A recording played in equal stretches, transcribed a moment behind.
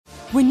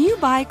When you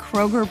buy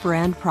Kroger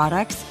brand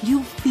products,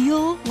 you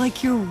feel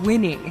like you're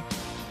winning.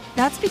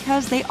 That's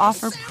because they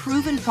offer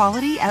proven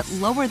quality at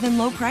lower than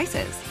low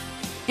prices.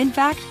 In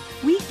fact,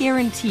 we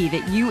guarantee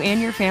that you and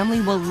your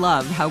family will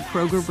love how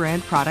Kroger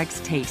brand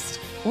products taste,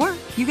 or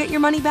you get your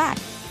money back.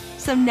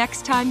 So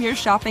next time you're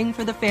shopping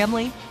for the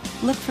family,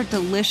 look for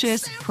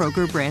delicious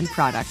Kroger brand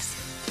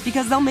products,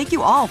 because they'll make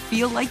you all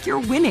feel like you're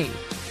winning.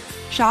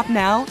 Shop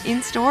now,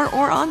 in-store,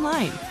 or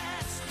online.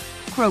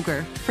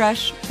 Kroger,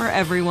 fresh for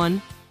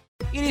everyone.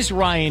 It is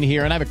Ryan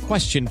here, and I have a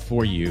question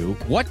for you.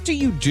 What do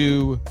you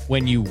do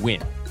when you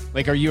win?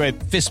 Like, are you a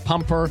fist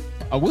pumper,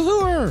 a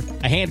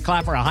woohooer, a hand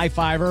clapper, a high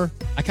fiver?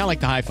 I kind of like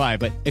the high five,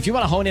 but if you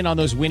want to hone in on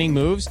those winning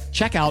moves,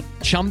 check out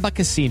Chumba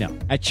Casino.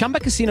 At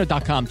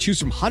ChumbaCasino.com, choose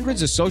from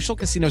hundreds of social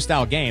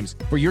casino-style games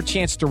for your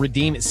chance to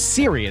redeem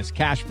serious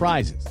cash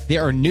prizes.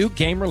 There are new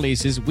game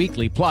releases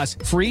weekly, plus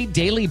free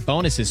daily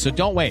bonuses, so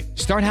don't wait.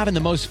 Start having the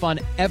most fun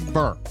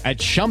ever at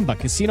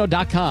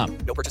ChumbaCasino.com.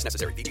 No purchase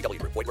necessary. VGW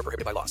Group. Void where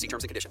prohibited by law. See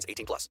terms and conditions.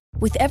 18+.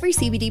 With every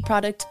CBD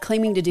product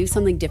claiming to do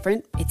something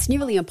different, it's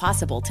nearly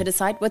impossible to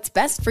decide what's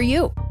best for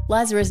you.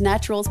 Lazarus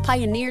Naturals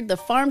pioneered the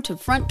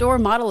farm-to-front-door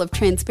model of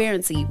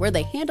transparency, where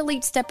they handle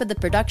each step of the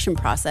production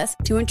process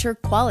to ensure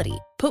quality,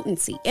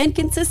 potency, and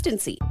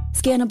consistency.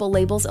 Scannable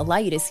labels allow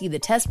you to see the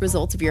test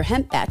results of your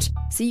hemp batch,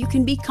 so you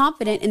can be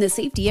confident in the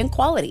safety and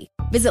quality.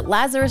 Visit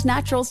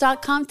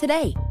LazarusNaturals.com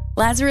today.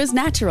 Lazarus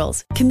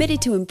Naturals, committed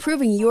to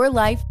improving your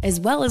life as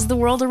well as the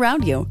world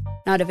around you.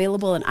 Not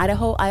available in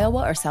Idaho,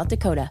 Iowa, or South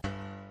Dakota.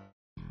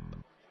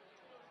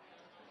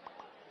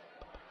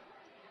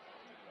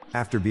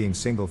 After being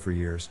single for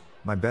years,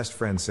 my best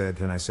friend said,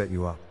 "Can I set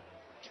you up?"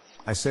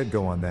 I said,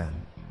 "Go on then."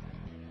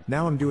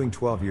 Now I'm doing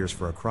 12 years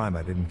for a crime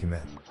I didn't commit.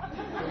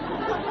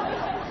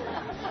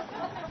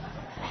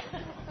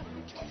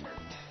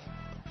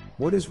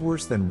 What is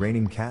worse than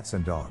raining cats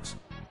and dogs?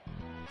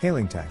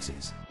 Hailing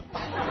taxis.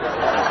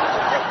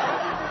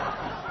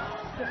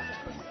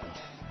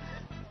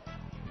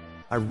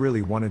 I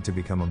really wanted to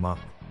become a monk,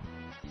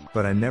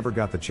 but I never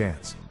got the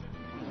chance.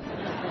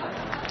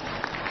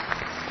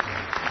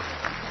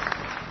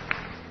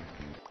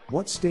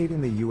 What state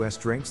in the US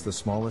drinks the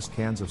smallest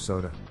cans of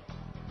soda?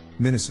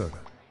 Minnesota.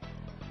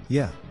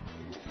 Yeah.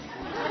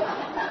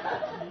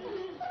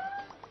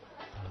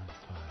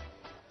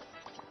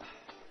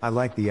 I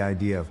like the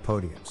idea of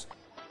podiums.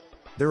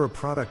 They're a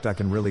product I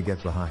can really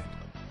get behind.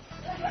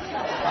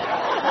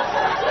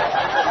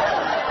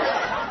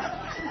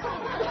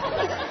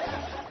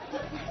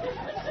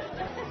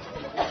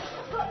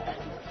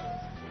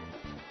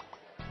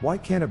 Why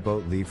can't a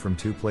boat leave from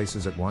two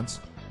places at once?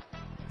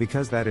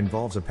 Because that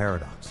involves a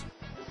paradox.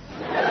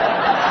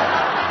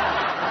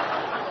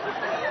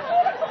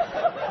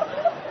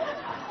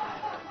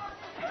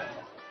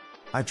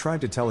 I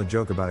tried to tell a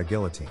joke about a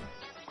guillotine.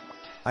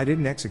 I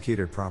didn't execute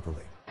it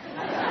properly.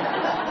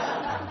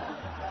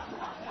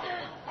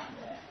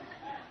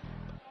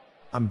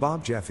 I'm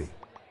Bob Jeffy.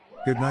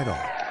 Good night all.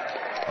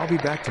 I'll be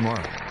back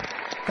tomorrow.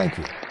 Thank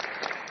you.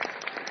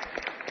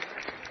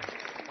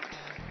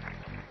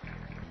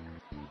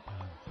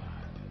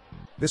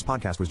 This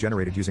podcast was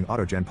generated using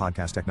AutoGen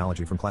podcast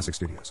technology from Classic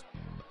Studios.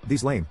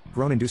 These lame,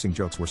 groan-inducing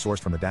jokes were sourced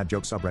from the Dad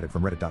Joke subreddit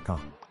from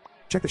reddit.com.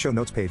 Check the show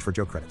notes page for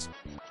joke credits.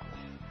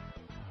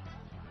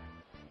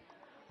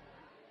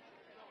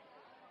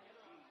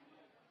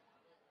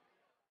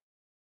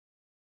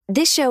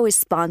 This show is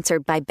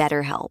sponsored by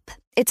BetterHelp.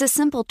 It's a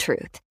simple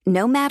truth.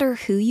 No matter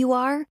who you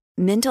are,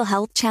 mental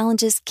health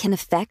challenges can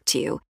affect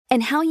you,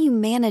 and how you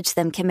manage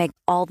them can make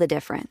all the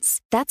difference.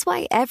 That's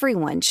why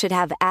everyone should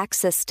have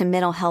access to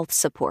mental health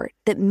support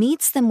that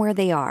meets them where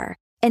they are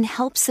and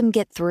helps them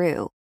get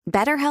through.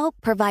 BetterHelp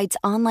provides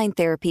online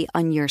therapy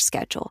on your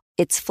schedule.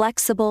 It's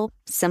flexible,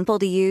 simple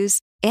to use,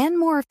 and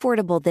more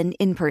affordable than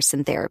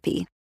in-person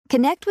therapy.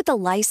 Connect with a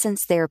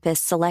licensed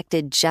therapist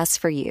selected just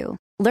for you.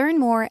 Learn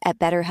more at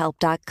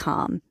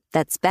BetterHelp.com.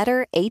 That's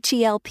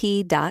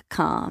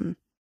BetterHelp.com.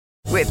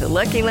 With the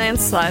Lucky Land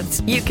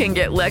Slots, you can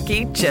get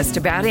lucky just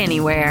about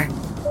anywhere.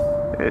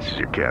 This is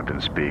your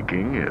captain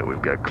speaking.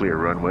 We've got clear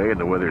runway and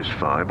the weather's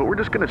fine, but we're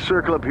just going to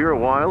circle up here a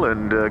while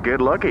and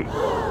get lucky.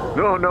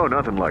 No,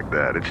 nothing like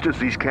that. It's just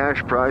these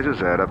cash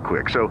prizes add up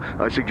quick. So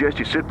I suggest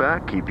you sit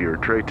back, keep your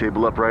tray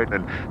table upright,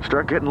 and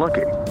start getting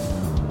lucky.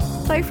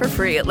 Play for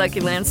free at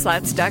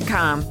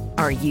LuckyLandSlots.com.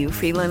 Are you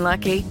feeling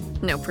lucky?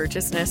 No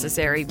purchase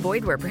necessary.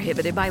 Void where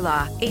prohibited by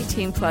law.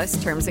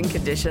 18+ terms and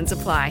conditions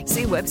apply.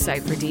 See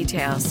website for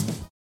details.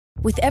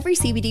 With every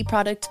CBD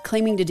product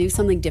claiming to do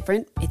something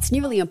different, it's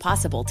nearly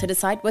impossible to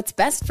decide what's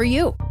best for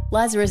you.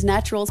 Lazarus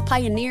Naturals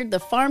pioneered the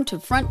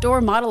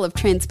farm-to-front-door model of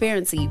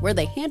transparency, where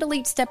they handle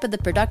each step of the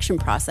production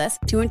process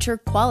to ensure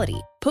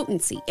quality,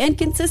 potency, and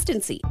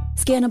consistency.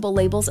 Scannable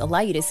labels allow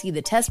you to see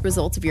the test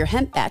results of your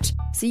hemp batch,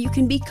 so you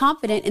can be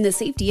confident in the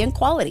safety and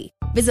quality.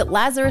 Visit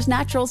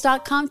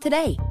LazarusNaturals.com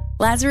today.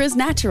 Lazarus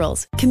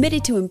Naturals,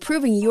 committed to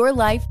improving your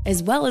life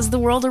as well as the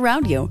world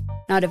around you.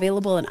 Not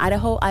available in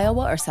Idaho,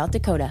 Iowa, or South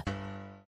Dakota.